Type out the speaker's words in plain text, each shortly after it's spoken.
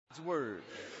Word.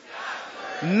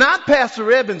 Not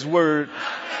Pastor Evans' word.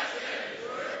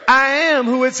 I am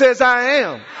who it says I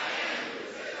am.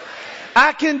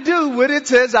 I can do what it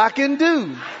says I can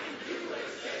do.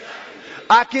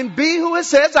 I can be who it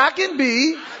says I can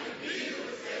be.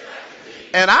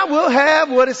 And I will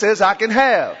have what it says I can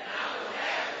have.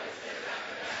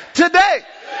 Today,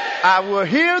 I will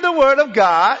hear the word of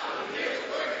God.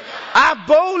 I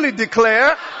boldly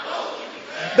declare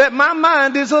that my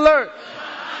mind is alert.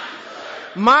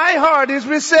 My heart is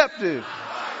receptive.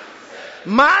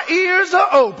 My ears are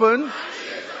open.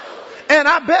 And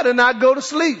I better not go to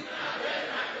sleep.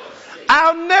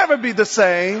 I'll never be the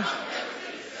same.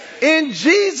 In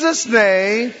Jesus'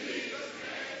 name,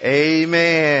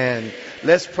 amen.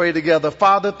 Let's pray together.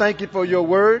 Father, thank you for your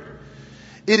word.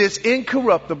 It is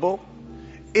incorruptible.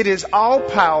 It is all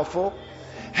powerful.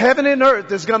 Heaven and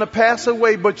earth is going to pass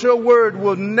away, but your word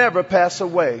will never pass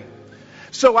away.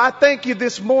 So I thank you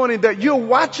this morning that you're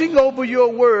watching over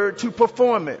your word to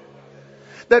perform it.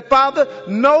 That, Father,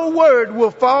 no word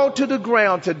will fall to the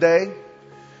ground today,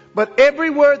 but every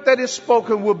word that is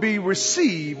spoken will be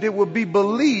received. It will be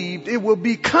believed. It will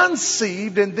be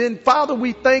conceived. And then, Father,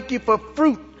 we thank you for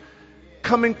fruit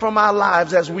coming from our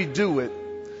lives as we do it.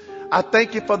 I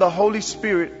thank you for the Holy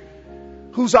Spirit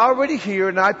who's already here,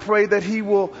 and I pray that he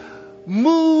will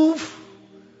move.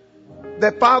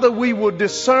 That, Father, we will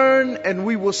discern and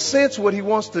we will sense what he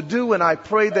wants to do. And I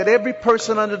pray that every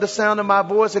person under the sound of my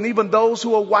voice, and even those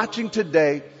who are watching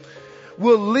today,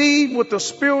 will leave with a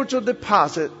spiritual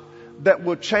deposit that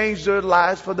will change their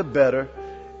lives for the better.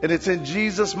 And it's in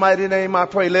Jesus' mighty name I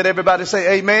pray. Let everybody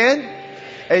say amen.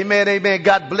 Amen, amen.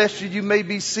 God bless you. You may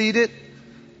be seated.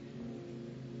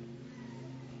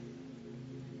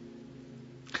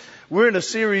 We're in a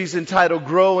series entitled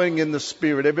Growing in the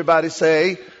Spirit. Everybody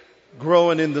say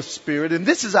growing in the Spirit. And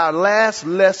this is our last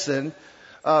lesson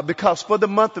because for the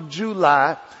month of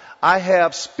July, I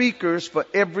have speakers for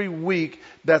every week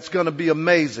that's going to be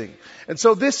amazing. And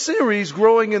so this series,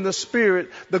 Growing in the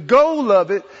Spirit, the goal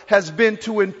of it has been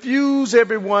to infuse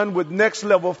everyone with next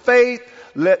level faith,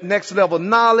 next level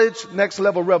knowledge, next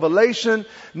level revelation,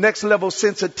 next level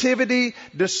sensitivity,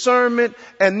 discernment,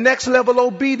 and next level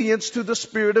obedience to the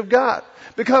Spirit of God.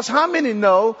 Because how many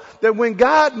know that when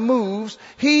God moves,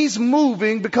 he's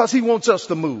moving because he wants us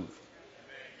to move?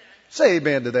 Say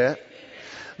amen to that.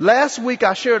 Last week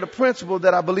I shared a principle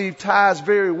that I believe ties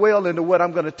very well into what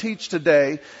I'm going to teach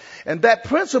today. And that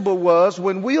principle was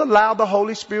when we allow the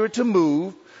Holy Spirit to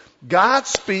move, God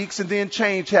speaks and then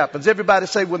change happens. Everybody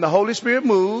say when the Holy Spirit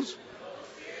moves,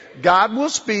 God will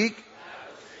speak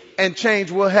and change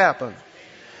will happen.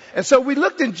 And so we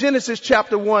looked in Genesis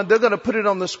chapter 1. They're going to put it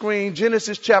on the screen.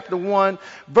 Genesis chapter 1,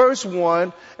 verse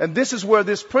 1. And this is where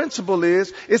this principle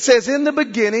is. It says, in the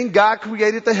beginning, God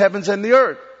created the heavens and the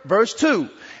earth. Verse 2.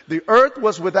 The earth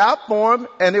was without form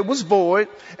and it was void,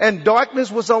 and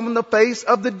darkness was on the face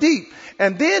of the deep.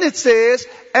 And then it says,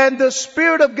 and the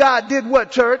Spirit of God did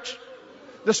what, church?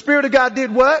 The Spirit of God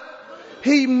did what?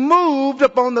 He moved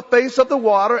upon the face of the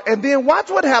water. And then watch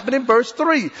what happened in verse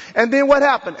 3. And then what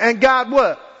happened? And God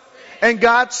what? And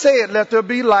God said, let there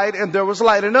be light, and there was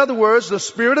light. In other words, the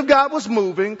Spirit of God was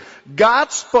moving,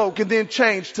 God spoke, and then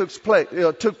change took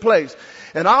place.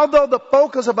 And although the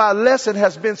focus of our lesson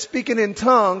has been speaking in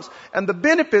tongues and the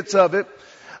benefits of it,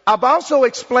 I've also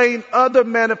explained other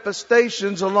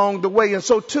manifestations along the way. And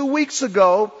so 2 weeks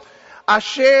ago, I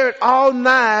shared all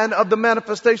 9 of the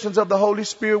manifestations of the Holy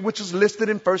Spirit, which is listed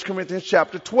in 1 Corinthians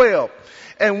chapter 12.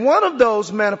 And one of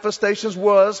those manifestations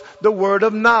was the word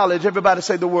of knowledge. Everybody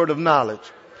say the word of knowledge.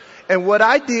 And what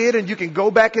I did, and you can go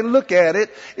back and look at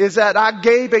it, is that I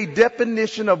gave a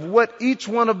definition of what each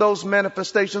one of those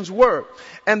manifestations were.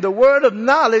 And the word of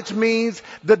knowledge means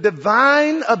the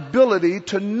divine ability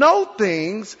to know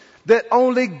things that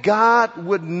only God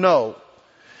would know.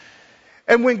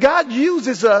 And when God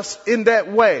uses us in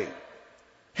that way,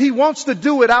 he wants to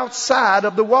do it outside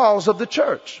of the walls of the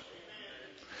church.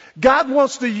 God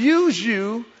wants to use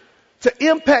you to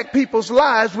impact people's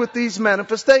lives with these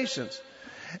manifestations.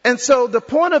 And so the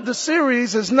point of the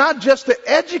series is not just to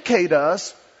educate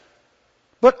us,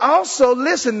 but also,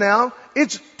 listen now,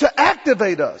 it's to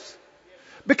activate us.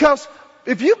 Because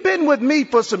if you've been with me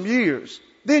for some years,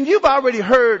 then you've already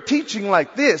heard teaching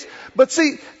like this. But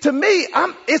see, to me,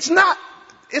 it's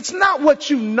not what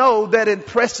you know that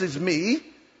impresses me.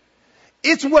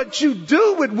 It's what you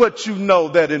do with what you know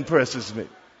that impresses me.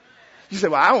 You say,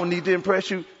 well, I don't need to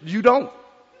impress you. You don't.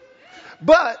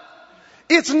 But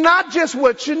it's not just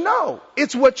what you know.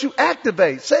 It's what you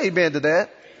activate. Say amen to that.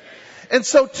 And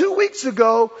so 2 weeks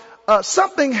ago,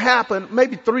 something happened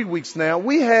maybe 3 weeks now.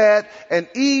 We had an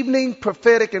evening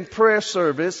prophetic and prayer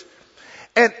service.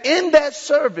 And in that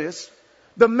service,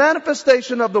 the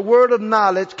manifestation of the word of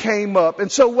knowledge came up. And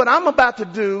so what I'm about to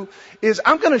do is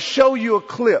I'm going to show you a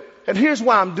clip. And here's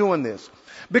why I'm doing this.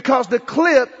 Because the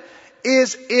clip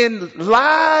is in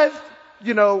live,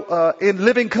 in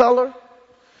living color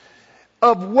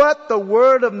of what the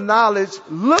word of knowledge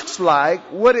looks like,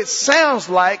 what it sounds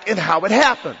like, and how it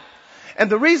happened. And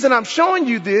the reason I'm showing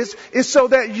you this is so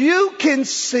that you can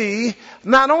see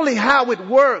not only how it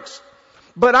works,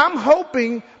 but I'm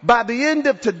hoping by the end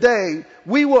of today,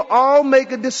 we will all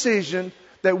make a decision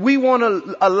that we want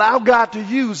to allow God to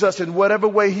use us in whatever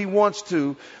way He wants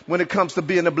to when it comes to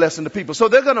being a blessing to people. So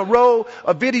they're going to roll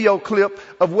a video clip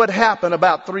of what happened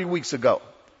about 3 weeks ago.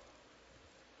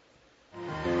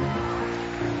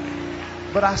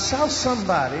 But I saw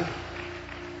somebody,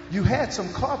 you had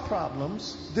some car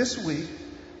problems this week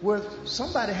where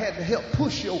somebody had to help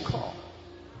push your car.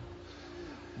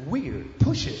 Weird.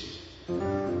 Push it.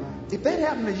 If that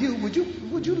happened to you,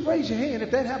 would you raise your hand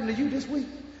if that happened to you this week?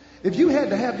 If you had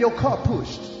to have your car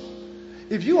pushed.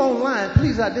 If you online,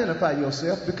 please identify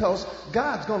yourself because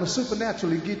God's going to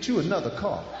supernaturally get you another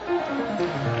car.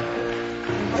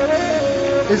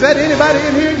 Is that anybody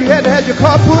in here? You had to have your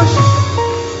car pushed?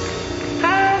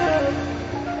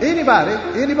 Anybody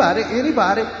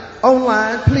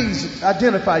online, please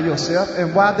identify yourself.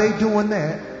 And while they doing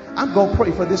that, I'm going to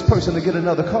pray for this person to get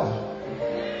another car.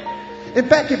 In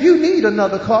fact, if you need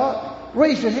another car,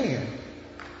 raise your hand.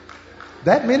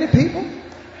 That many people?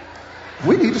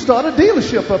 We need to start a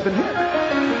dealership up in here.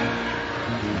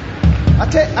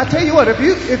 I tell you what,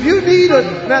 if you need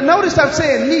now notice I'm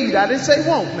saying need, I didn't say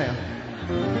won't now.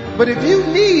 But if you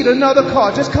need another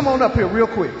car, just come on up here real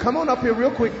quick. Come on up here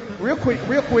real quick.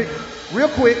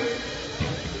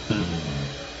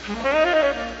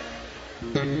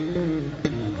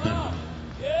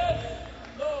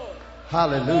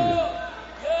 Hallelujah.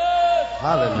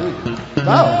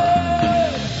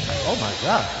 Oh my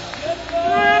God.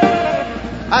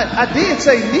 I did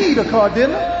say need a car,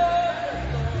 didn't I?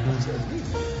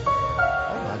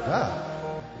 Oh my God.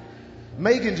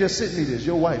 Megan just sent me this.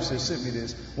 Your wife just sent me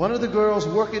this. One of the girls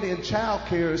working in child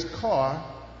care's car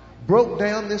broke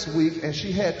down this week and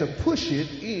she had to push it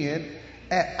in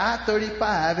at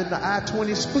I-35 in the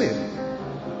I-20 split.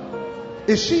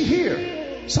 Is she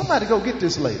here? Somebody go get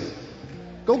this lady.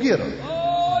 Go get her.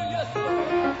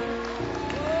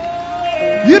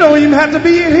 You don't even have to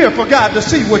be in here for God to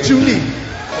see what you need.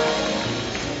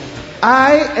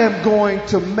 I am going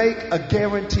to make a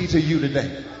guarantee to you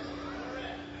today.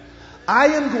 I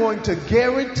am going to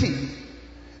guarantee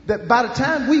that by the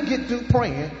time we get through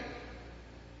praying,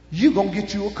 you're going to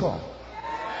get you a car.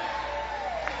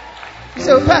 You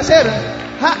say, well, Pastor Adam,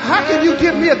 how can you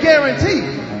give me a guarantee?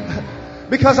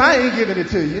 Because I ain't giving it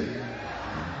to you.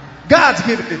 God's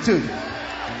giving it to you.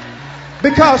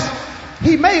 Because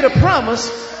He made a promise,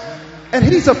 and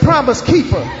He's a promise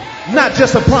keeper, not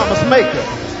just a promise maker.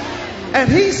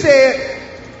 And He said,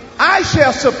 I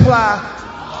shall supply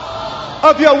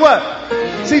of your what?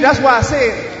 See, that's why I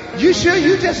said, you sure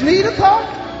you just need a car?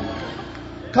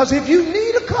 Because if you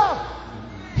need a car,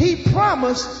 He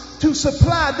promised to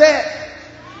supply that.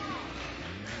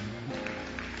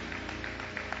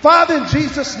 Father, in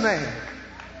Jesus' name,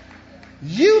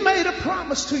 you made a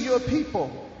promise to your people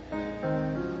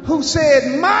who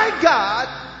said, my God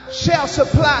shall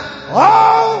supply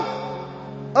all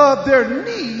of their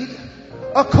need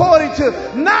according to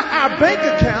not our bank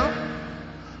account,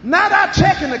 not our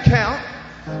checking account,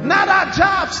 not our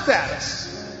job status,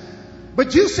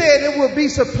 but you said it will be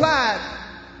supplied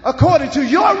according to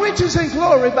your riches and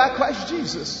glory by Christ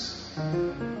Jesus.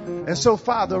 And so,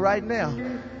 Father, right now,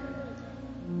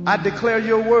 I declare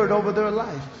your word over their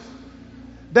life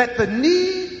that the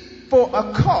need for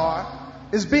a car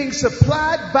is being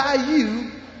supplied by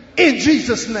you in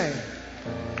Jesus' name.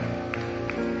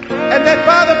 And that,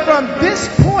 Father, from this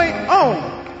point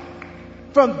on,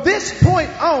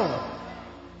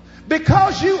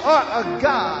 because you are a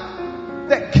God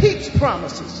that keeps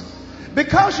promises,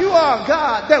 because you are a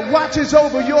God that watches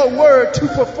over your word to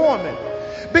perform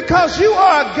it, because you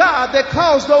are a God that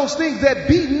calls those things that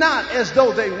be not as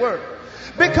though they were,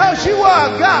 because you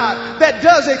are a God that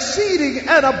does exceeding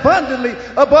and abundantly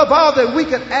above all that we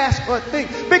can ask or think,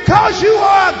 because you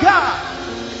are a God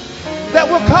that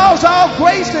will cause all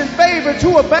grace and favor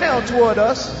to abound toward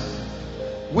us,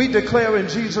 we declare in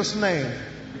Jesus' name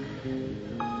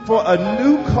for a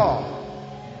new car.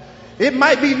 It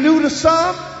might be new to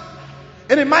some,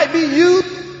 and it might be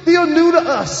still new to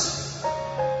us.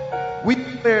 We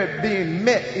declare it being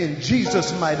met in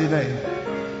Jesus' mighty name.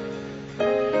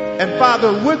 And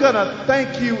Father, we're going to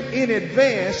thank you in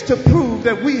advance to prove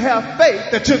that we have faith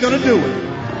that you're going to do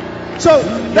it. So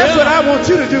that's what I want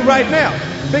you to do right now.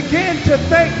 Begin to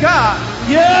thank God.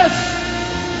 Yes.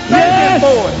 Thank Him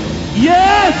for it.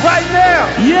 Yes. Right now.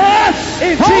 Yes.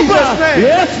 In Jesus' name.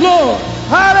 Yes, Lord.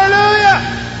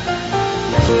 Hallelujah.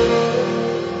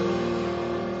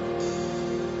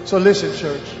 So listen,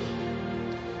 church.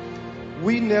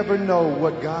 We never know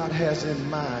what God has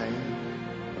in mind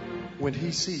when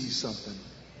He sees something.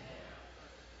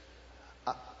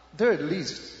 There are at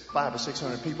least 500 or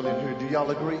 600 people in here. Do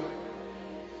y'all agree?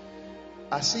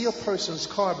 I see a person's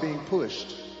car being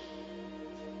pushed.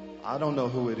 I don't know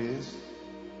who it is.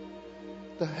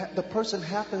 The person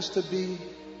happens to be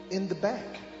in the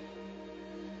back,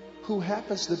 who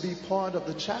happens to be part of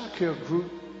the child care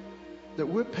group that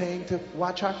we're paying to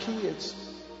watch our kids.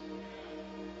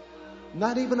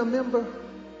 Not even a member,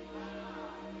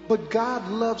 but God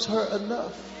loves her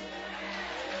enough.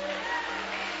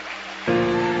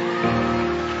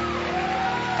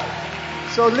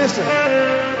 So listen,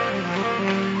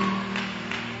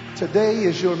 today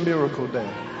is your miracle day,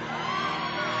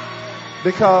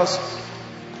 because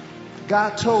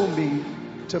God told me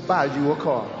to buy you a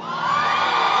car.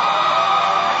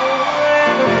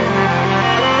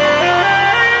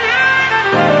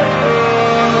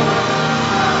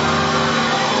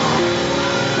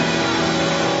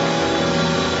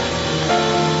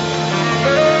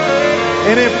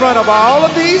 And in front of all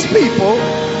of these people,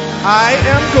 I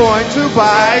am going to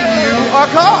buy you a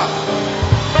car.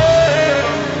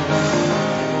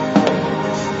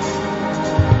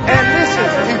 And listen,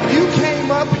 if you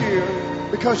came up here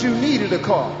because you needed a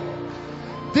car,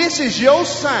 this is your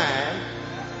sign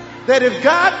that if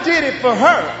God did it for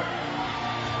her,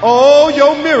 oh,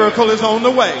 your miracle is on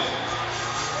the way.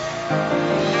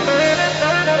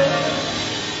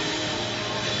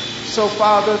 So,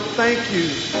 Father, thank you.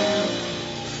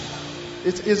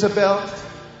 It's Isabel.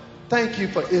 Thank you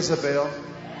for Isabel.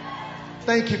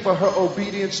 Thank you for her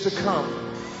obedience to come.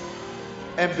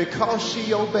 And because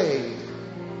she obeyed,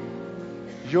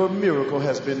 your miracle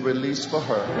has been released for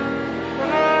her.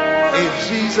 In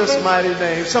Jesus' mighty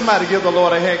name. Somebody give the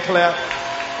Lord a hand clap.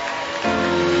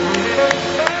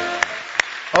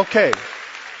 Okay.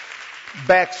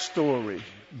 Backstory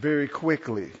very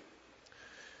quickly.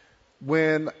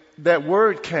 When that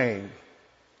word came,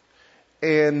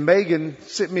 and Megan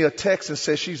sent me a text and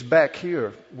said she's back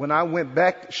here. When I went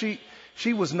back, she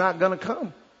was not going to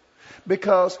come,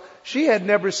 because she had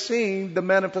never seen the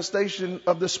manifestation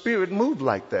of the Spirit move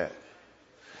like that.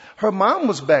 Her mom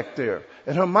was back there,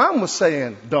 and her mom was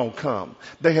saying, don't come.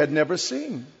 They had never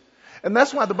seen. And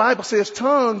that's why the Bible says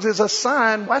tongues is a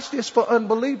sign, watch this, for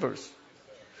unbelievers.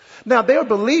 Now, they're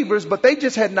believers, but they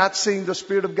just had not seen the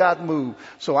Spirit of God move.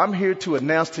 So I'm here to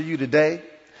announce to you today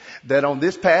that on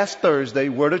this past Thursday,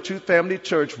 Word of Truth Family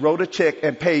Church wrote a check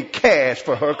and paid cash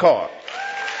for her car.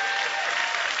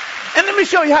 And let me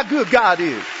show you how good God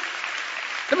is.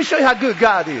 Let me show you how good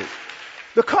God is.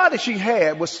 The car that she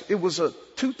had was a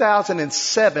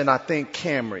 2007, I think,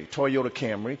 Camry, Toyota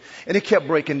Camry. And it kept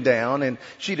breaking down, and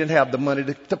she didn't have the money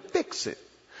to fix it.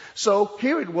 So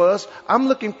here it was. I'm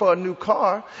looking for a new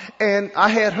car, and I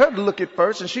had her to look at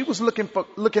first, and she was looking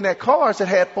at cars that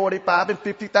had 45 and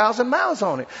 50,000 miles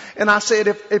on it. And I said,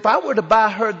 if I were to buy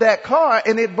her that car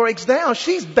and it breaks down,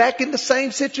 she's back in the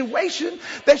same situation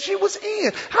that she was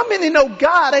in. How many know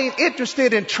God ain't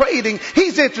interested in trading?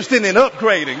 He's interested in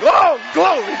upgrading. Oh,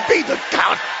 glory be to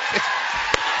God.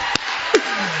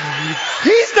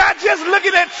 He's not just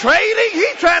looking at trading.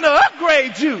 He's trying to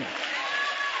upgrade you.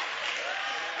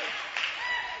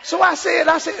 So I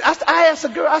asked the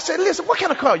girl, I said, listen, what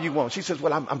kind of car you want? She says,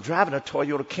 well, I'm driving a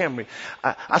Toyota Camry.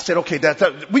 I said, okay,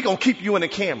 we're going to keep you in a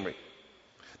Camry.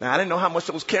 Now, I didn't know how much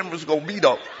those Camrys were going to be,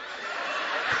 though.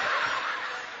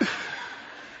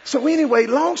 So anyway,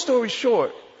 long story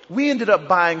short, we ended up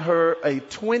buying her a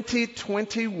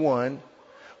 2021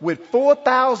 with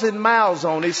 4,000 miles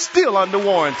on it, still under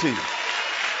warranty.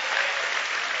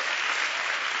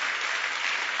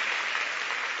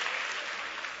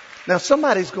 Now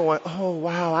somebody's going, oh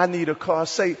wow, I need a car.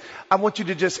 I want you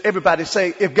to everybody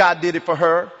say, if God did it for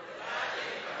her,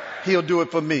 He'll do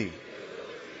it for me.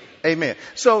 Amen.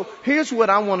 So here's what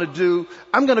I want to do.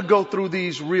 I'm going to go through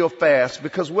these real fast,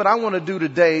 because what I want to do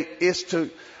today is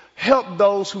to help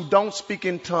those who don't speak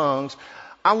in tongues.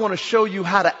 I want to show you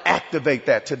how to activate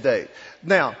that today.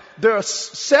 Now, there are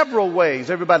several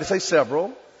ways. Everybody say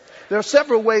several. There are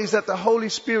several ways that the Holy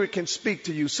Spirit can speak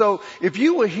to you. So if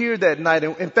you were here that night,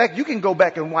 and in fact, you can go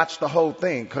back and watch the whole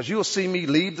thing, because you'll see me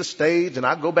leave the stage and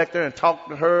I go back there and talk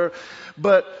to her.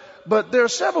 But there are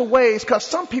several ways, because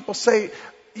some people say,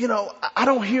 I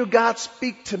don't hear God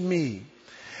speak to me.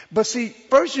 But see,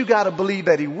 first you got to believe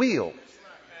that he will.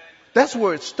 That's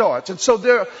where it starts. And so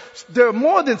there are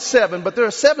more than 7, but there are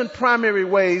 7 primary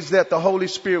ways that the Holy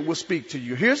Spirit will speak to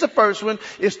you. Here's the first one.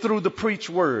 It's through the preached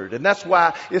word. And that's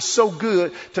why it's so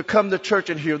good to come to church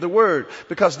and hear the word.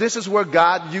 Because this is where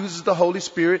God uses the Holy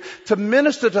Spirit to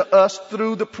minister to us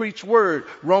through the preached word.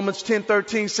 Romans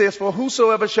 10:13 says, for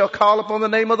whosoever shall call upon the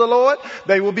name of the Lord,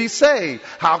 they will be saved.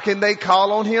 How can they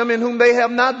call on him in whom they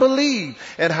have not believed?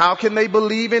 And how can they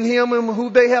believe in him in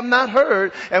whom they have not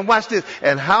heard? And watch this.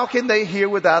 And how can they hear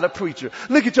without a preacher?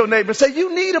 Look at your neighbor and say,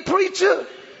 you need a preacher.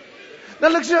 Now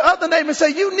look at your other neighbor and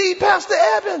say, you need Pastor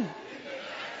Evan.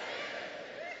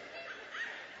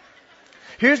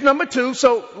 Here's number 2.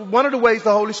 So one of the ways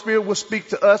the Holy Spirit will speak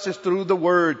to us is through the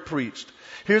word preached.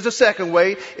 Here's the second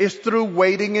way, is through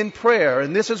waiting in prayer.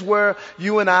 And this is where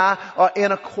you and I are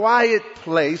in a quiet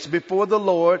place before the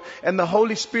Lord, and the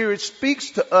Holy Spirit speaks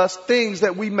to us things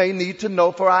that we may need to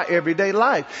know for our everyday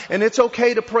life. And it's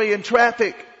okay to pray in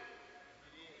traffic.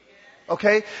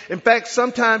 Okay? In fact,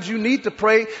 sometimes you need to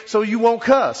pray so you won't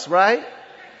cuss, right?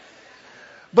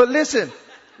 But listen.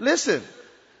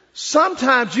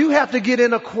 Sometimes you have to get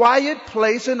in a quiet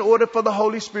place in order for the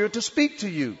Holy Spirit to speak to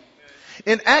you.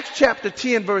 In Acts chapter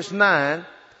 10 verse 9,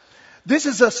 this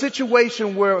is a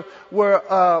situation where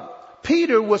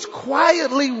Peter was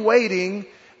quietly waiting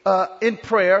in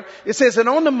prayer. It says, and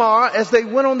on the morrow, as they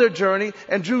went on their journey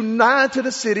and drew nigh to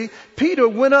the city, Peter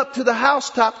went up to the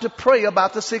housetop to pray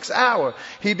about the 6th hour.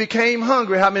 He became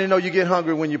hungry. How many know you get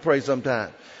hungry when you pray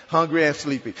sometimes? Hungry and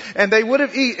sleepy. And he would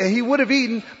have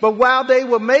eaten, but while they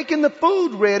were making the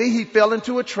food ready, he fell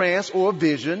into a trance or a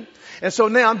vision. And so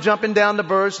now I'm jumping down to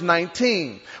verse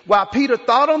 19. While Peter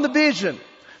thought on the vision,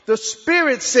 the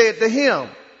Spirit said to him,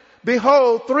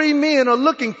 behold, 3 men are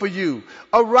looking for you.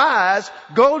 Arise,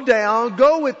 go down,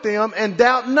 go with them, and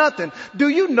doubt nothing. Do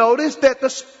you notice that the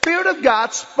Spirit of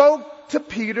God spoke to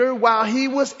Peter while he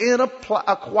was in a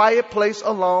quiet place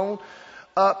alone,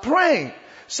 praying?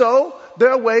 So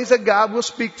there are ways that God will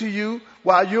speak to you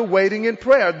while you're waiting in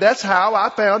prayer. That's how I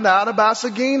found out about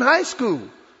Seguin High School.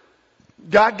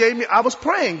 I was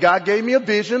praying. God gave me a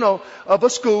vision of a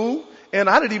school, and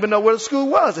I didn't even know where the school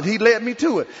was, and he led me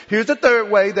to it. Here's the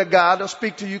third way that God will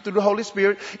speak to you through the Holy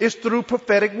Spirit, is through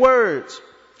prophetic words.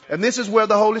 And this is where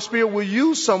the Holy Spirit will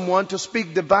use someone to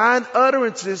speak divine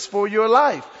utterances for your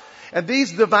life. And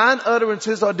these divine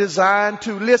utterances are designed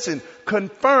to, listen,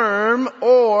 confirm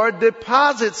or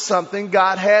deposit something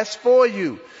God has for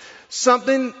you.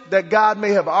 Something that God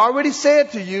may have already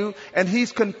said to you, and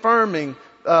he's confirming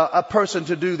a person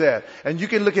to do that. And you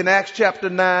can look in Acts chapter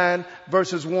 9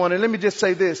 verses 1. And let me just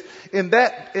say this. In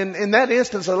that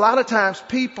instance, a lot of times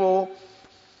people,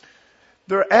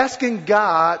 they're asking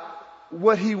God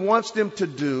what he wants them to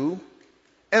do.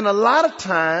 And a lot of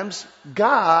times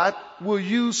God will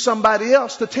use somebody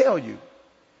else to tell you.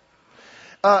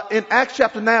 In Acts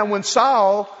chapter 9, when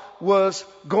Saul was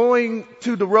going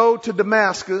to the road to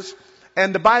Damascus,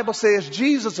 and the Bible says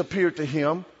Jesus appeared to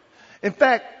him. In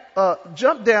fact,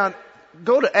 jump down,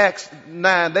 go to Acts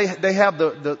 9. They have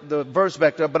the verse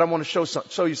back there, but I want to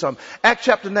show you something. Acts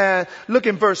chapter 9, look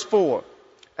in verse 4.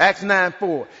 Acts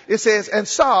 9:4. It says, and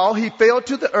Saul, he fell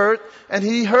to the earth, and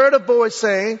he heard a voice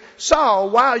saying, Saul,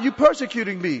 why are you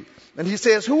persecuting me? And he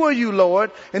says, who are you,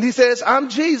 Lord? And he says, I'm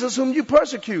Jesus whom you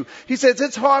persecute. He says,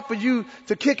 it's hard for you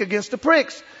to kick against the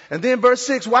pricks. And then verse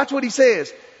 6, watch what he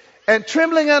says. And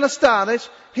trembling and astonished,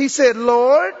 he said,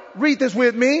 Lord, read this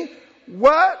with me.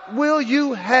 What will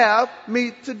you have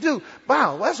me to do?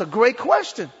 Wow, that's a great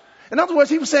question. In other words,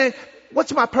 he was saying,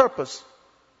 what's my purpose?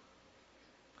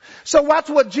 So watch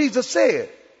what Jesus said.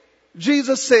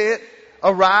 Jesus said,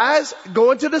 arise,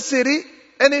 go into the city,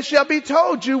 and it shall be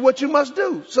told you what you must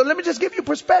do. So let me just give you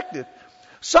perspective.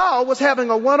 Saul was having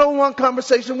a one-on-one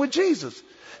conversation with Jesus.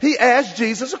 He asked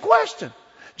Jesus a question.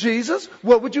 Jesus,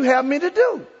 what would you have me to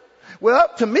do? Well,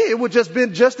 to me, it would just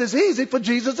been just as easy for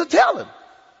Jesus to tell him.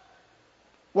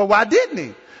 Well, why didn't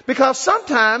he? Because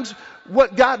sometimes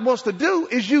what God wants to do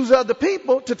is use other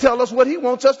people to tell us what he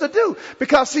wants us to do.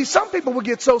 Because see, some people will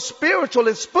get so spiritual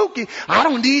and spooky. I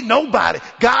don't need nobody.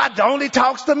 God only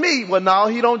talks to me. Well, no,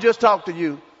 he don't just talk to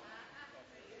you.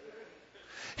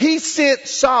 He sent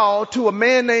Saul to a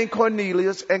man named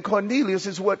Cornelius, and Cornelius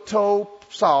is what told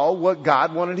Saul what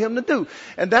God wanted him to do.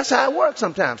 And that's how it works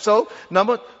sometimes. So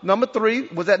number 3,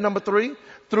 was that number 3?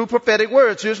 Through prophetic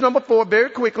words. Here's number 4 very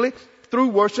quickly. Through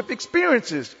worship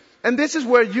experiences. And this is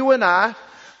where you and I,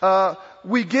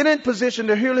 we get in position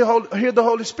to hear the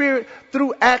Holy Spirit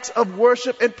through acts of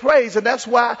worship and praise. And that's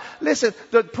why, listen,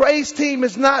 the praise team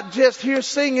is not just here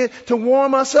singing to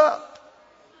warm us up.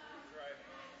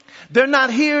 They're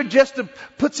not here just to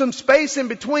put some space in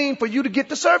between for you to get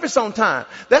to service on time.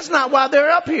 That's not why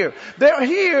they're up here. They're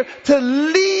here to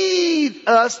lead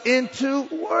us into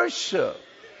worship.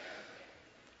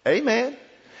 Amen.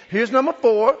 Here's number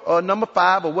 4 or number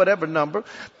 5 or whatever number.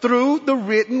 Through the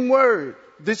written word.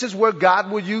 This is where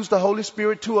God will use the Holy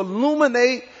Spirit to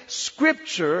illuminate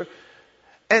Scripture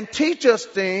and teach us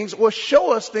things or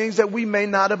show us things that we may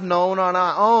not have known on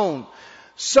our own.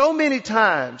 So many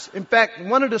times, in fact,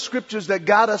 one of the scriptures that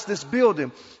got us this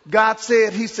building, God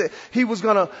said he was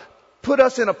going to put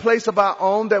us in a place of our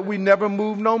own that we never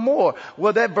move no more.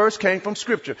 Well, that verse came from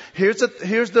Scripture. Here's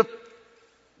the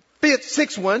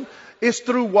sixth one. It's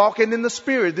through walking in the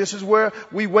Spirit. This is where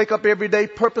we wake up every day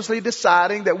purposely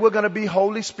deciding that we're going to be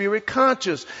Holy Spirit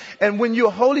conscious. And when you're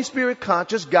Holy Spirit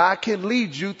conscious, God can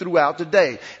lead you throughout the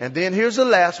day. And then here's the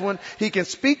last one. He can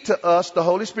speak to us, the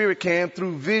Holy Spirit can,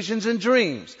 through visions and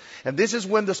dreams. And this is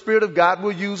when the Spirit of God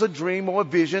will use a dream or a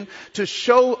vision to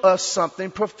show us something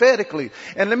prophetically.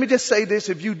 And let me just say this.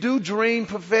 If you do dream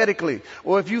prophetically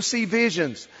or if you see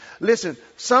visions, listen,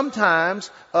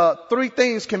 sometimes 3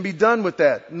 things can be done with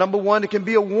that. Number 1, it can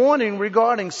be a warning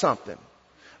regarding something.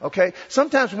 Okay?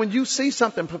 Sometimes when you see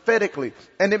something prophetically,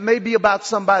 and it may be about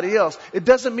somebody else, it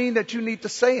doesn't mean that you need to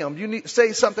say them. You need to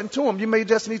say something to them. You may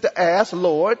just need to ask,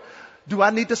 Lord, do I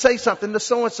need to say something to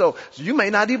so-and-so? So you may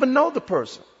not even know the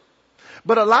person.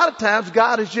 But a lot of times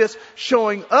God is just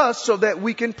showing us so that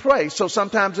we can pray. So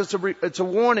sometimes it's a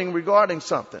warning regarding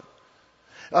something.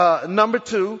 Number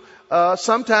 2,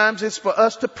 sometimes it's for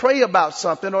us to pray about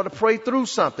something or to pray through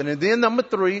something. And then number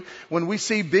 3, when we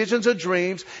see visions or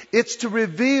dreams, it's to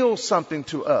reveal something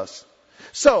to us.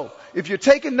 So if you're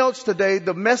taking notes today,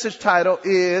 the message title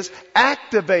is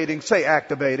Activating. Say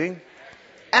activating.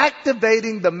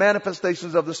 Activating the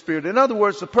manifestations of the Spirit. In other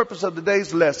words, the purpose of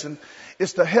today's lesson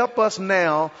is to help us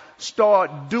now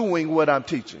start doing what I'm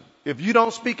teaching. If you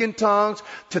don't speak in tongues,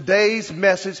 today's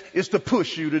message is to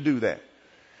push you to do that.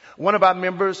 One of our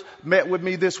members met with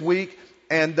me this week,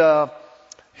 and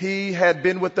he had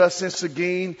been with us since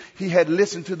Seguin. He had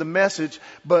listened to the message,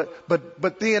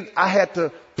 but then I had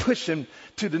to push him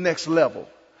to the next level.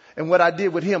 And what I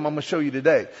did with him, I'm going to show you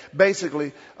today.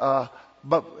 Basically,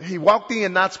 but he walked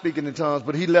in not speaking in tongues,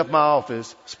 but he left my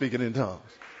office speaking in tongues.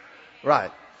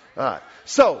 Right. All right.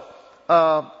 So,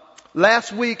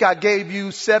 last week I gave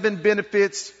you 7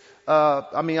 benefits.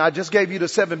 I just gave you the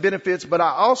 7 benefits, but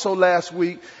I also last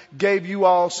week gave you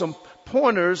all some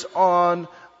pointers on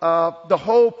the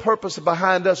whole purpose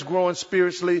behind us growing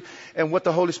spiritually and what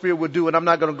the Holy Spirit will do. And I'm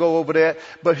not going to go over that.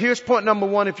 But here's point number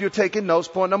 1 if you're taking notes.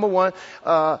 Point number 1,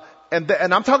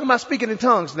 and I'm talking about speaking in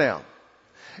tongues now.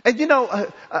 And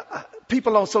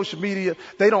people on social media,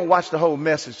 they don't watch the whole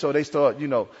message, so they start,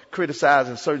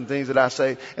 criticizing certain things that I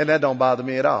say, and that don't bother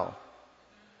me at all.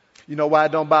 You know why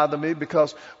it don't bother me?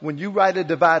 Because when you rightly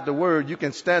divide the word, you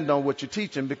can stand on what you're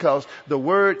teaching because the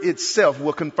word itself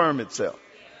will confirm itself.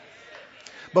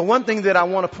 But one thing that I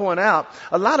want to point out,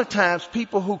 a lot of times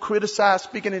people who criticize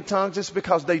speaking in tongues, it's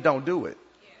because they don't do it.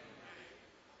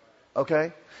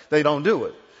 Okay? They don't do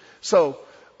it. So,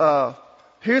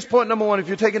 here's point number 1 if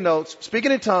you're taking notes.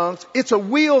 Speaking in tongues, it's a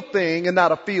will thing and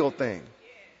not a feel thing.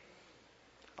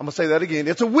 I'm going to say that again.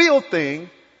 It's a will thing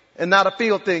and not a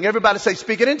feel thing. Everybody say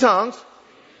speaking in tongues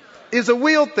is a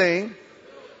will thing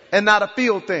and not a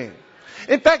feel thing.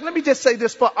 In fact, let me just say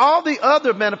this. For all the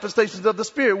other manifestations of the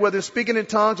Spirit, whether it's speaking in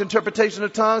tongues, interpretation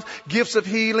of tongues, gifts of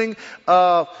healing,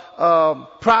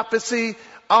 prophecy,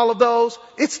 all of those,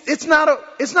 it's not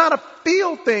a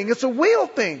feel thing. It's a will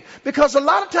thing. Because a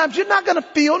lot of times you're not going to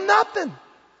feel nothing.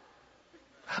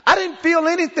 I didn't feel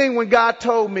anything when God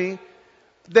told me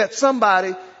that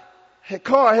somebody's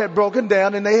car had broken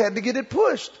down and they had to get it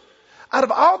pushed. Out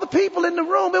of all the people in the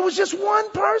room, it was just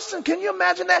one person. Can you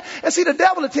imagine that? And see, the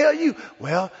devil will tell you,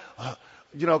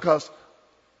 because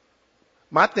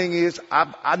my thing is,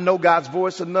 I know God's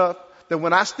voice enough that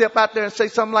when I step out there and say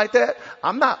something like that,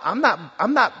 I'm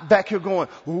not back here going,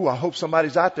 ooh, I hope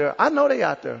somebody's out there. I know they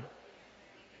out there.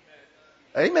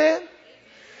 Amen.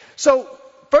 So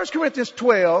 1 Corinthians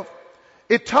 12,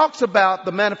 it talks about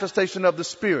the manifestation of the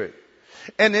Spirit.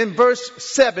 And in verse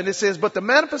 7, it says, but the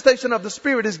manifestation of the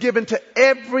Spirit is given to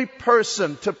every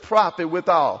person to profit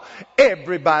withal.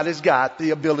 Everybody's got the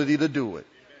ability to do it.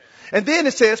 And then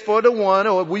it says for the one,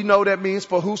 or we know that means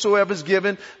for whosoever is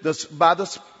given by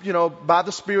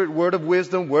the Spirit, word of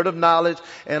wisdom, word of knowledge.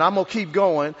 And I'm going to keep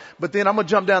going, but then I'm going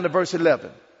to jump down to verse 11.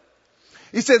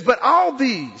 He says, but all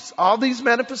these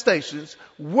manifestations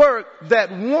work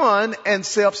that one and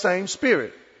self same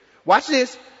Spirit. Watch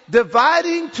this.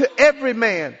 Dividing to every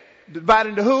man.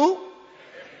 Dividing to who?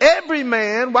 every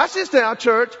man, watch this now,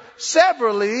 church,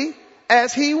 severally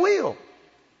as he will.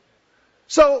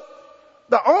 So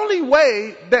the only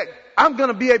way that I'm going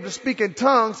to be able to speak in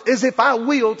tongues is if I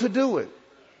will to do it.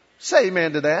 Say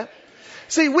amen to that.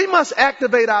 See, we must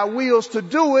activate our wills to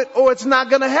do it or it's not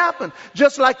going to happen.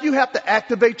 Just like you have to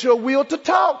activate your will to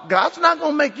talk. God's not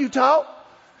going to make you talk.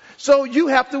 So you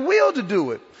have to will to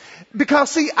do it. Because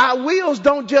see, our wills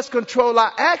don't just control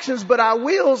our actions, but our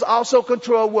wills also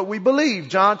control what we believe.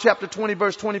 John chapter 20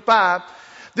 verse 25.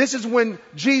 This is when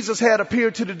Jesus had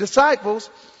appeared to the disciples.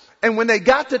 And when they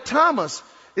got to Thomas,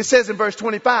 it says in verse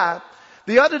 25,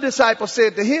 the other disciples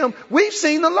said to him, we've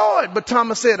seen the Lord. But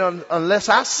Thomas said, unless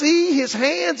I see his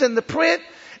hands and the print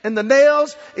and the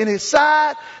nails in his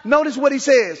side. Notice what he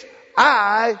says.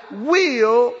 I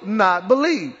will not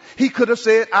believe. He could have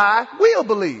said, I will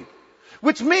believe.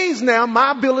 Which means now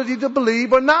my ability to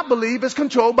believe or not believe is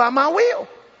controlled by my will.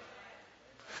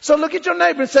 So look at your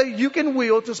neighbor and say, you can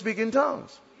will to speak in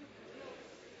tongues.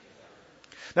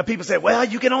 Now people say, well,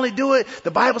 you can only do it.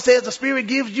 The Bible says the Spirit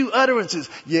gives you utterances.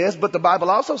 Yes, but the Bible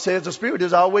also says the Spirit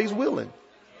is always willing.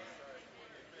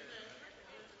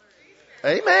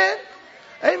 Amen.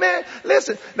 Amen.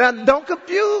 Listen, now don't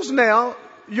confuse now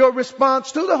your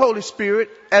response to the Holy Spirit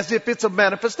as if it's a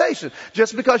manifestation.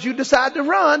 Just because you decide to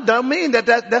run don't mean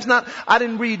that's not, I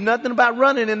didn't read nothing about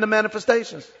running in the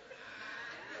manifestations.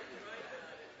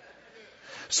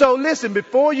 So listen,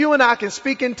 before you and I can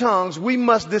speak in tongues, we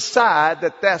must decide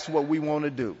that that's what we want to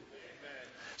do.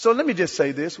 So let me just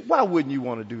say this. Why wouldn't you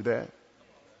want to do that?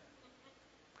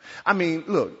 I mean,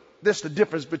 look, there's the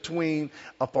difference between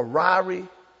a Ferrari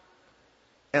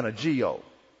and a Geo.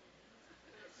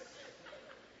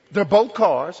 They're both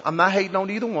cars. I'm not hating on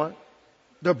either one.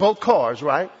 They're both cars,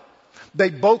 right? They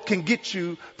both can get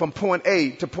you from point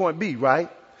A to point B, right?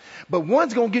 But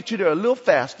one's going to get you there a little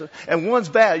faster and one's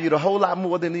valued a whole lot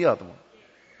more than the other one.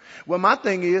 Well, my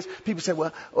thing is, people say,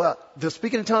 well, does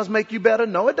speaking in tongues make you better?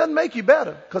 No, it doesn't make you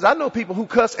better. Because I know people who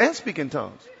cuss and speak in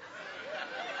tongues.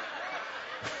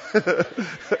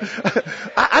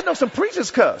 I know some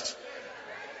preachers cuss.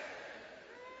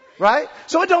 Right?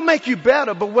 So it don't make you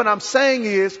better. But what I'm saying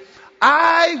is,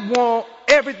 I want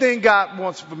everything God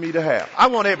wants for me to have. I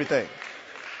want everything.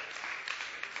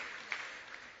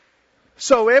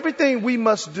 So everything we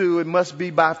must do, it must be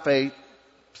by faith.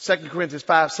 2 Corinthians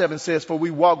 5:7 says, for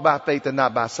we walk by faith and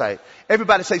not by sight.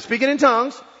 Everybody say, speaking in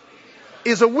tongues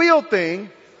is a will thing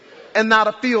and not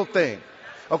a feel thing.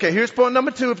 Okay, here's point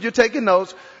number 2. If you're taking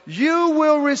notes, you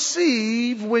will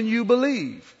receive when you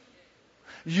believe.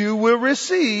 You will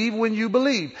receive when you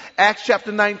believe. Acts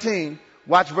chapter 19,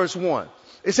 watch verse 1.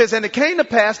 It says, and it came to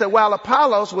pass that while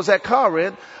Apollos was at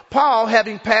Corinth, Paul,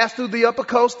 having passed through the upper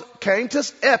coast, came to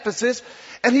Ephesus,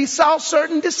 and he saw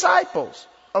certain disciples.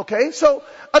 Okay, so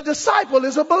a disciple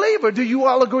is a believer. Do you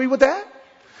all agree with that?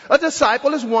 A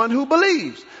disciple is one who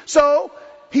believes. So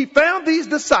he found these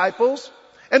disciples,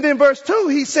 and then verse 2,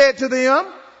 he said to them,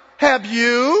 have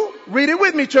you, read it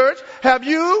with me, church, have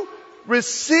you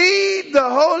received the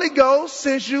Holy Ghost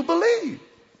since you believe?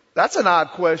 That's an odd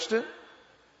question.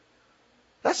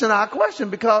 That's an odd question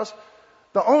because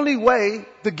the only way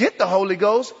to get the Holy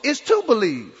Ghost is to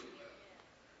believe.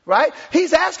 Right?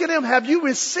 He's asking them, have you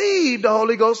received the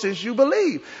Holy Ghost since you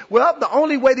believe? Well, the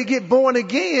only way to get born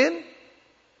again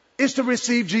is to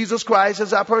receive Jesus Christ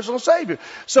as our personal Savior.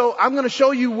 So I'm going to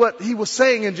show you what he was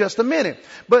saying in just a minute.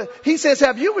 But he says,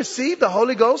 have you received the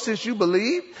Holy Ghost since you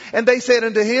believe? And they said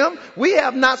unto him, we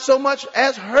have not so much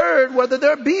as heard whether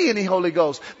there be any Holy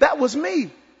Ghost. That was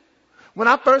me. When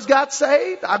I first got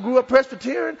saved, I grew up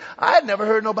Presbyterian. I had never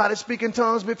heard nobody speak in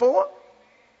tongues before.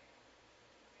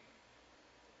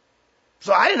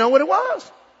 So I didn't know what it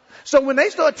was. So when they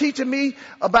started teaching me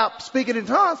about speaking in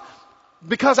tongues,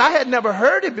 because I had never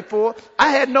heard it before, I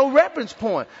had no reference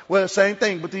point. Well, same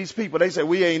thing with these people. They say,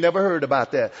 we ain't never heard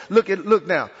about that. Look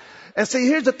now. And see,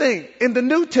 here's the thing. In the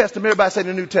New Testament, everybody say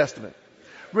the New Testament.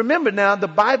 Remember now, the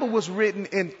Bible was written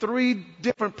in 3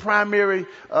 different primary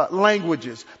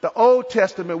languages. The Old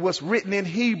Testament was written in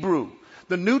Hebrew.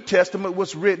 The New Testament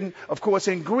was written, of course,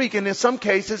 in Greek and in some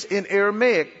cases in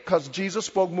Aramaic because Jesus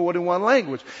spoke more than one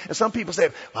language. And some people say,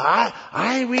 I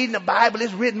ain't reading the Bible.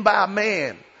 It's written by a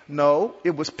man. No,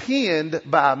 it was penned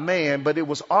by a man, but it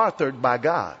was authored by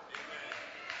God.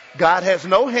 God has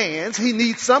no hands. He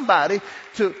needs somebody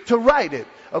to write it.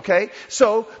 Okay?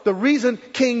 So the reason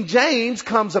King James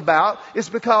comes about is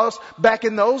because back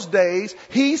in those days,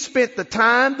 he spent the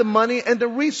time, the money, and the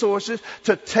resources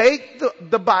to take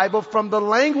the Bible from the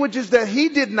languages that he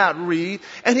did not read,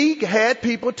 and he had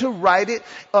people to write it,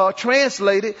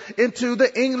 translate it into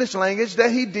the English language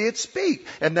that he did speak.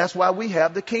 And that's why we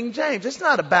have the King James. It's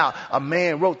not about a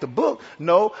man wrote the book.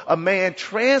 No, a man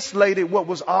translated what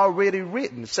was already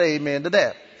written. Say amen to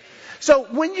that. So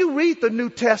when you read the New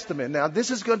Testament, now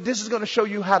this is going to show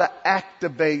you how to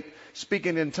activate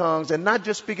speaking in tongues, and not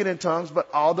just speaking in tongues, but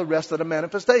all the rest of the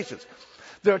manifestations.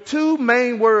 There are two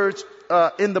main words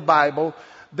in the Bible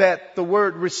that the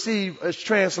word receive is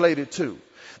translated to.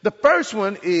 The first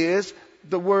one is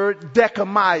the word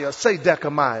dekamiah. Say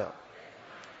dekamiah.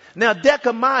 Now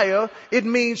dekamiah, it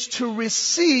means to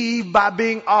receive by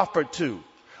being offered to.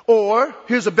 Or,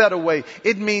 here's a better way,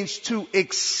 it means to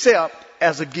accept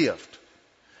as a gift.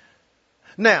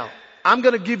 Now, I'm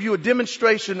going to give you a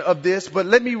demonstration of this, but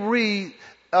let me read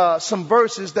some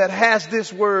verses that has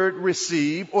this word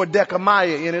receive or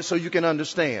dekamiah in it so you can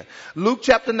understand. Luke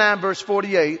chapter 9 verse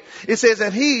 48, it says,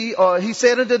 and he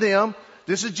said unto them,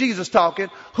 this is Jesus talking,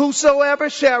 whosoever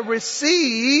shall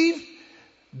receive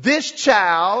this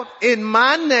child in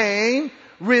my name,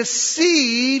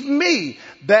 receive me.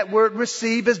 That word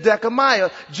receive is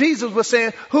dekamiah. Jesus was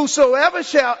saying, whosoever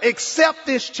shall accept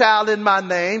this child in my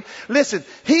name, listen,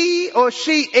 he or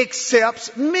she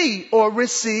accepts me or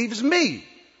receives me.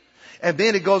 And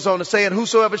then it goes on to say, and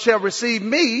whosoever shall receive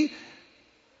me,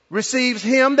 receives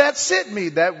him that sent me.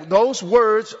 Those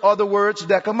words are the words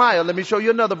dekamiah. Let me show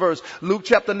you another verse. Luke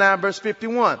chapter 9 verse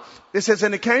 51. It says,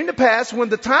 and it came to pass when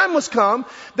the time was come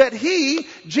that he,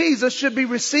 Jesus, should be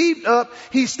received up,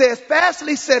 he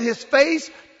steadfastly set his face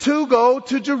to go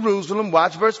to Jerusalem.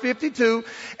 Watch verse 52.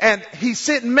 And he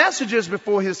sent messengers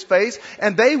before his face,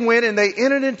 and they went and they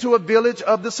entered into a village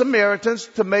of the Samaritans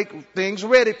to make things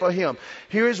ready for him.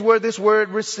 Here's where this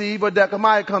word receive or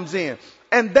dekamiah comes in.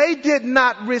 And they did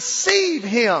not receive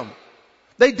him.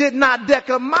 They did not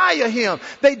dekamiah him.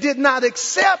 They did not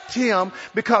accept him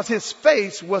because his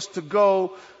face was to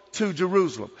go to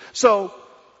Jerusalem. So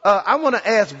I want to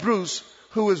ask Bruce,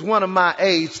 who is one of my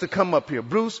aides, to come up here.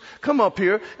 Bruce, come up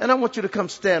here, and I want you to come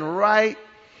stand right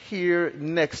here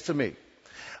next to me.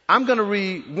 I'm going to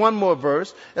read one more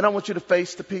verse, and I want you to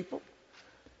face the people.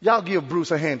 Y'all give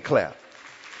Bruce a hand clap.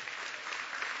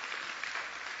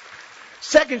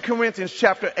 2 Corinthians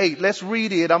chapter 8. Let's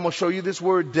read it. I'm going to show you this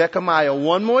word dekamiah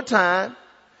one more time,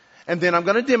 and then I'm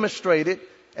going to demonstrate it.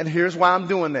 And here's why I'm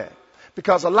doing that.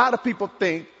 Because a lot of people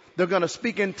think they're going to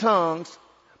speak in tongues,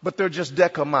 but they're just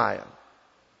dekamiah.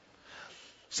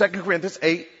 2 Corinthians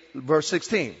 8 verse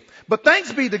 16. But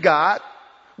thanks be to God,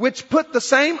 which put the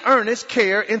same earnest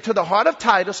care into the heart of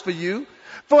Titus for you.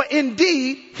 For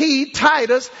indeed, he,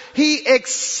 Titus, he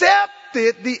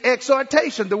accepted the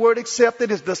exhortation. The word accepted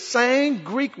is the same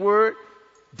Greek word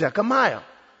dekamiah.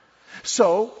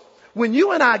 So when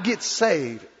you and I get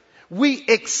saved, we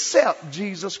accept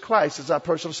Jesus Christ as our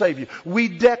personal Savior. We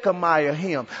dekamiah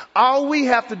him. All we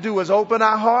have to do is open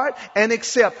our heart and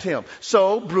accept him.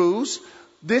 So Bruce,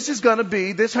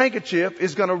 this handkerchief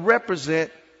is going to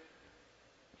represent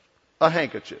a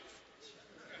handkerchief.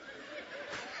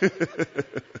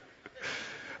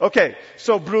 Okay,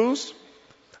 so Bruce,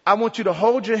 I want you to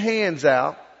hold your hands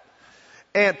out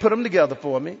and put them together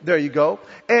for me. There you go.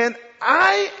 And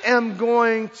I am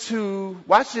going to,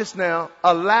 watch this now,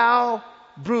 allow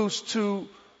Bruce to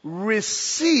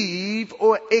receive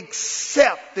or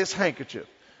accept this handkerchief.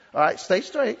 All right, stay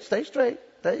straight, stay straight.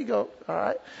 There you go. All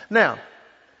right. Now,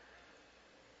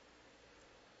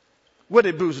 what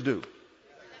did Bruce do?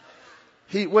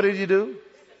 What did he do?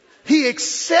 He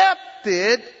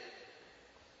accepted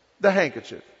the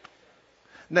handkerchief.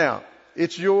 Now,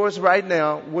 it's yours right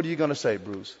now. What are you going to say,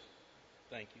 Bruce?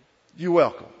 Thank you. You're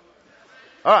welcome.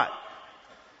 All right.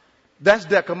 That's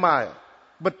dekamiah.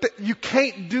 But you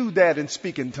can't do that in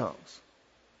speaking tongues.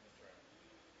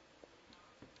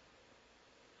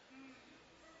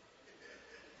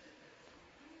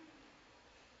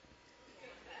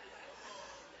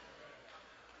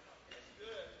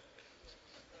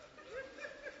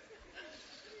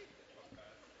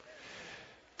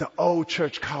 The old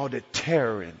church called it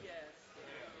tarrying.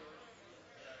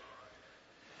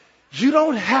 You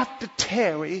don't have to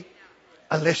tarry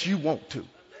unless you want to.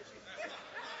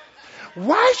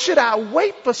 Why should I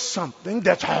wait for something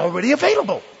that's already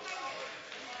available?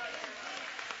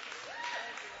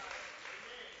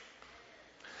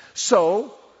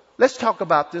 So, let's talk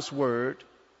about this word.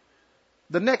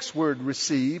 The next word,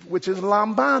 receive, which is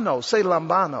lambano. Say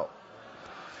lambano.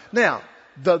 Now,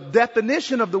 the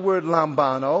definition of the word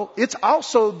lambano, it's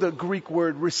also the Greek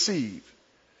word receive.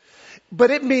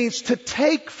 But it means to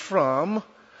take from,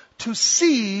 to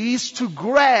seize, to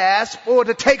grasp, or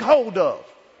to take hold of.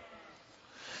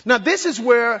 Now this is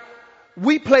where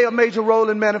we play a major role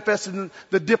in manifesting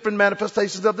the different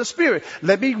manifestations of the Spirit.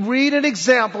 Let me read an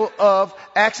example of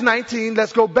Acts 19.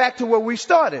 Let's go back to where we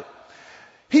started.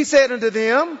 He said unto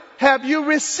them, have you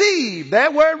received?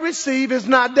 That word receive is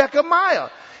not dekamiah.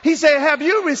 He said, have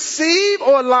you received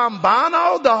or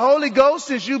lambano the Holy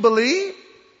Ghost as you believe?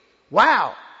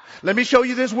 Wow. Let me show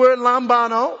you this word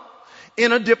lambano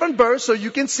in a different verse so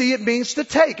you can see it means to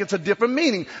take. It's a different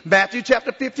meaning. Matthew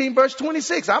chapter 15 verse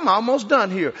 26. I'm almost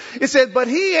done here. It says, but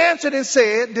he answered and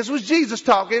said, this was Jesus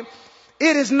talking,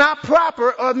 it is not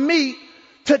proper of me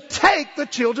to take the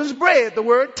children's bread. The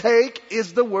word take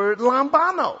is the word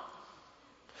lambano.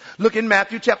 Look in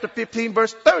Matthew chapter 15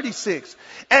 verse 36.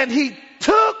 And he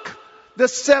took the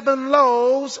 7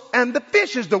 loaves and the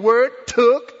fishes. The word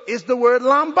took is the word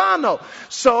lambano.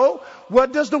 So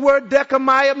what does the word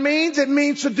dekamiah mean? It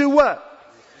means to do what?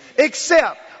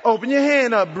 Accept. Open your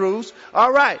hand up, Bruce.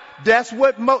 All right. That's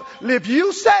what, if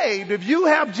you saved, if you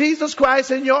have Jesus Christ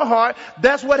in your heart,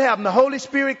 that's what happened. The Holy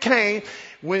Spirit came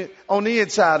on the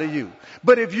inside of you.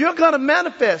 But if you're going to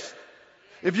manifest,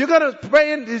 if you're going to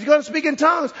pray, if you're going to speak in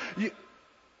tongues, you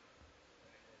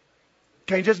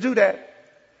can't just do that.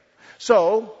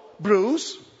 So,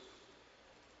 Bruce,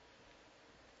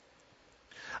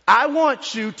 I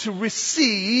want you to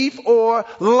receive or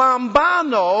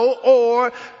lambano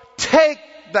or take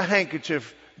the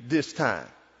handkerchief this time.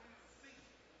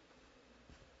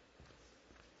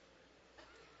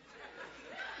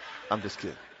 I'm just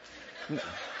kidding.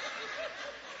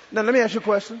 Now let me ask you a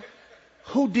question.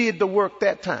 Who did the work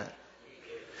that time?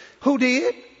 Who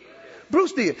did?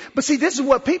 Bruce did. But see, this is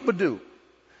what people do.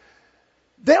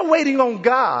 They're waiting on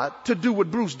God to do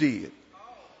what Bruce did.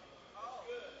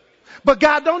 But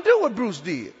God don't do what Bruce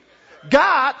did.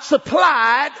 God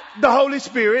supplied the Holy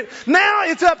Spirit. Now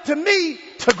it's up to me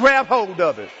to grab hold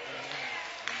of it.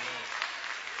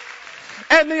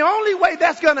 And the only way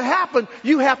that's going to happen,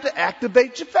 you have to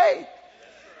activate your faith.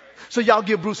 So y'all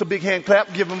give Bruce a big hand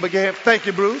clap. Give him a big hand. Thank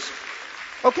you, Bruce.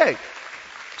 Okay.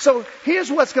 So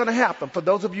here's what's going to happen for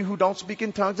those of you who don't speak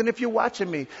in tongues. And if you're watching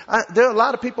me, there are a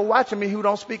lot of people watching me who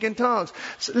don't speak in tongues.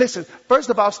 So listen, first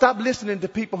of all, stop listening to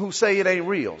people who say it ain't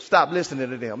real. Stop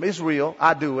listening to them. It's real.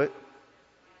 I do it.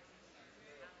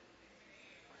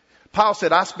 Paul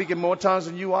said, I speak in more tongues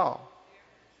than you all.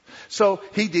 So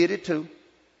he did it too.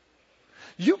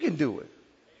 You can do it.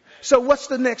 So what's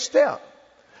the next step?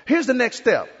 Here's the next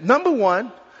step. Number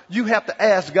one, you have to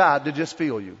ask God to just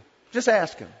fill you. Just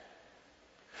ask him.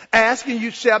 Ask and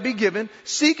you shall be given.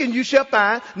 Seek and you shall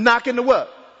find. Knock in the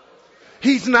what?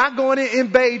 He's not going to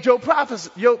invade your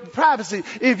privacy.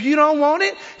 If you don't want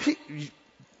it,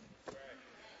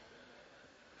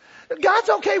 God's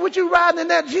okay with you riding in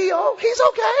that Geo. He's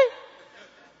okay.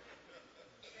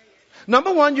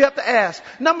 Number one, you have to ask.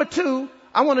 Number two,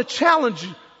 I want to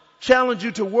challenge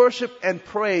you to worship and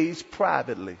praise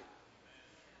privately.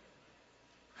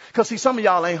 Because see, some of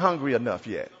y'all ain't hungry enough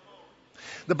yet.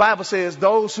 The Bible says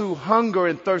those who hunger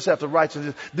and thirst after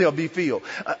righteousness, they'll be filled.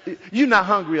 You're not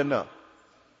hungry enough.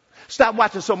 Stop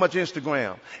watching so much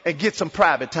Instagram and get some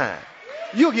private time.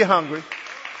 You'll get hungry.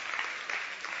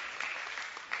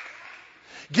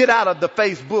 Get out of the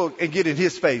Facebook and get in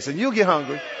his face and you'll get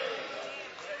hungry.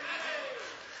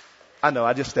 I know,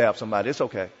 I just stabbed somebody. It's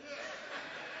okay.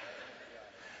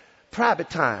 Private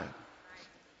time.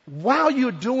 While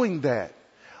you're doing that,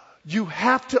 you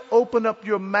have to open up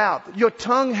your mouth. Your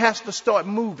tongue has to start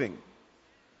moving.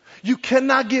 You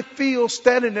cannot get filled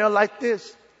standing there like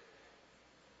this.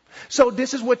 So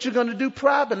this is what you're going to do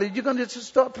privately. You're going to just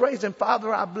start praising.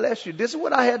 Father, I bless you. This is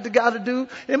what I had the guy to do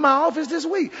in my office this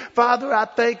week. Father, I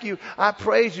thank you. I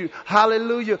praise you.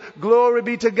 Hallelujah. Glory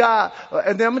be to God.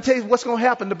 And then I'm going to tell you what's going to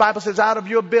happen. The Bible says out of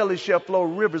your belly shall flow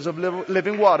rivers of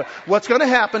living water. What's going to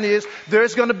happen is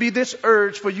there's going to be this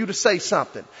urge for you to say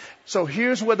something. So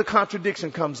here's where the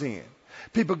contradiction comes in.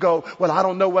 People go, well, I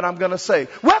don't know what I'm going to say.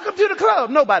 Welcome to the club.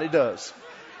 Nobody does.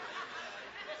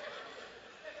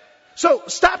 So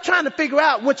stop trying to figure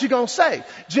out what you're going to say.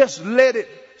 Just let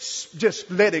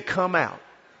it come out.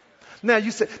 Now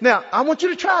I want you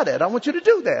to try that. I want you to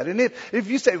do that. And if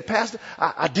you say, Pastor,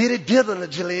 I did it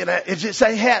diligently and it just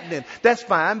ain't happening, that's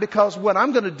fine, because what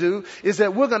I'm going to do is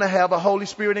that we're going to have a Holy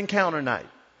Spirit encounter night.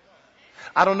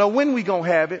 I don't know when we're going to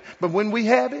have it, but when we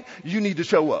have it, you need to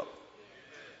show up.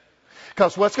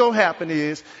 Because what's going to happen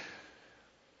is,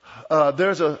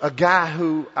 there's a guy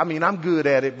who, I'm good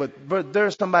at it, but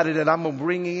there's somebody that I'm going to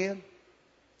bring in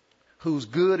who's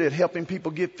good at helping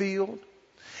people get filled.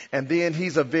 And then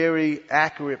he's a very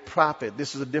accurate prophet.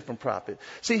 This is a different prophet.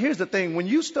 See, here's the thing. When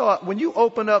you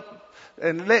open up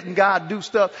and letting God do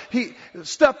stuff,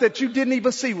 stuff that you didn't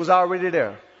even see was already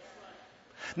there.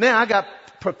 Now I got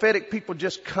prophetic people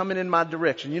just coming in my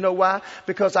direction. You know why?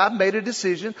 Because I've made a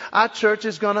decision. Our church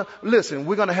is going to, listen,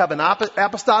 we're going to have an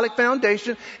apostolic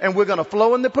foundation, and we're going to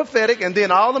flow in the prophetic, and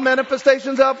then all the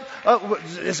manifestations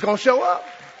it's going to show up.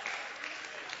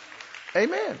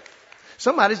 Amen.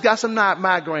 Somebody's got some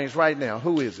migraines right now.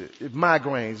 Who is it?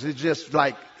 Migraines. It's just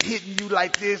like hitting you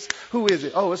like this. Who is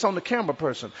it? Oh, it's on the camera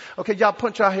person. Okay, y'all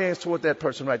punch your hands toward that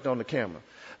person right there on the camera.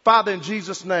 Father, in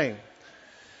Jesus' name,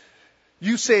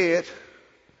 you said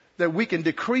that we can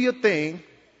decree a thing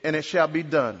and it shall be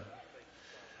done.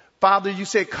 Father, you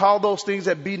said call those things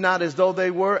that be not as though they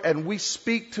were, and we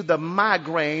speak to the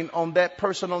migraine on that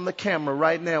person on the camera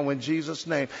right now in Jesus'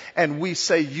 name. And we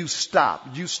say you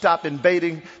stop. You stop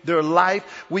invading their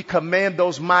life. We command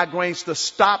those migraines to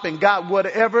stop. And God,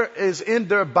 whatever is in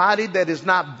their body that is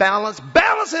not balanced,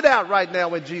 balance it out right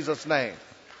now in Jesus' name.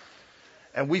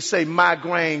 And we say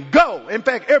migraine, go. In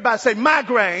fact, everybody say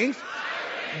migraines,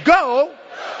 go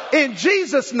in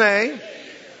Jesus' name.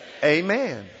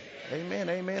 Amen. Amen,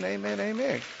 amen, amen,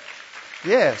 amen.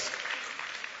 Yes.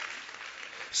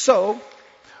 So,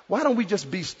 why don't we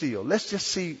just be still? Let's just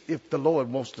see if the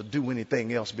Lord wants to do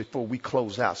anything else before we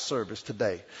close out service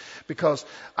today. Because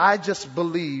I just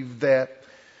believe that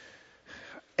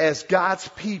as God's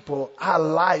people, our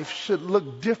life should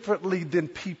look differently than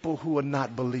people who are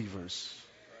not believers.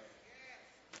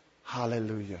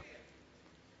 Hallelujah.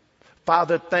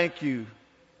 Father, thank you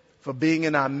for being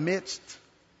in our midst.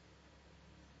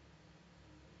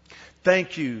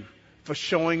 Thank you for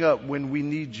showing up when we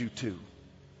need you to.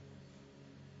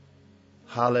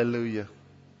 Hallelujah.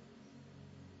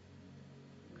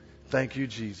 Thank you,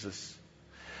 Jesus.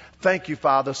 Thank you,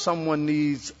 Father. Someone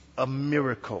needs a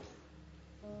miracle.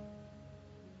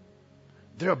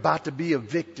 They're about to be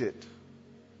evicted,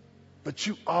 but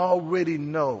you already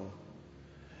know.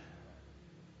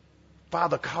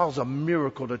 Father, cause a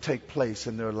miracle to take place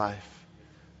in their life.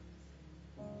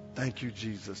 Thank you,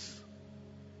 Jesus.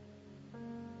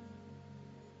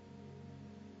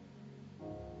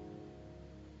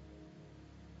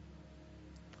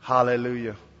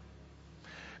 Hallelujah.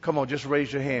 Come on, just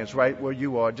raise your hands right where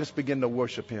you are. Just begin to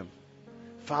worship Him.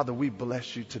 Father, we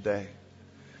bless you today.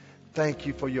 Thank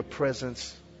you for your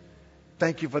presence.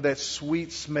 Thank you for that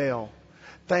sweet smell.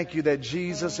 Thank you that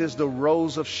Jesus is the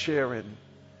rose of Sharon.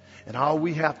 And all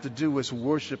we have to do is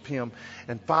worship Him.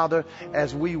 And Father,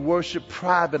 as we worship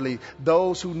privately,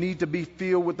 those who need to be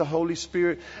filled with the Holy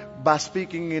Spirit by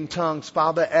speaking in tongues,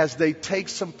 Father, as they take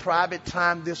some private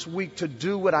time this week to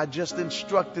do what I just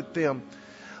instructed them,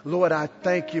 Lord, I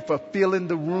thank you for filling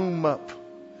the room up,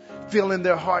 filling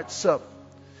their hearts up.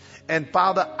 And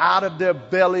Father, out of their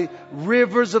belly,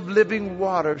 rivers of living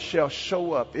water shall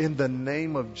show up in the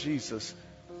name of Jesus.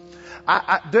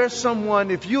 There's someone,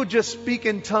 if you just speak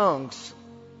in tongues,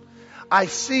 I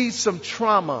see some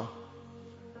trauma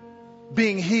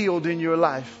being healed in your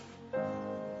life.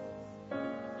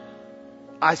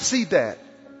 I see that.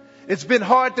 It's been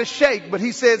hard to shake, but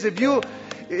He says if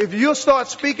you start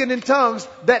speaking in tongues,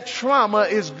 that trauma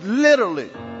is literally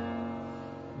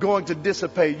going to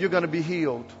dissipate. You're going to be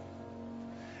healed.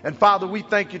 And Father, we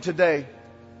thank you today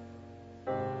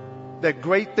that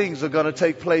great things are going to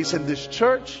take place in this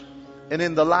church and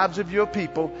in the lives of your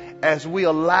people as we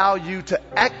allow you to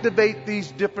activate these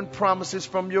different promises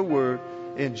from your word.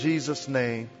 In Jesus'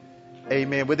 name,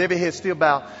 amen. With every head still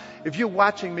bowed, if you're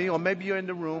watching me or maybe you're in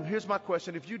the room, here's my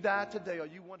question. If you died today, are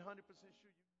you 100% sure?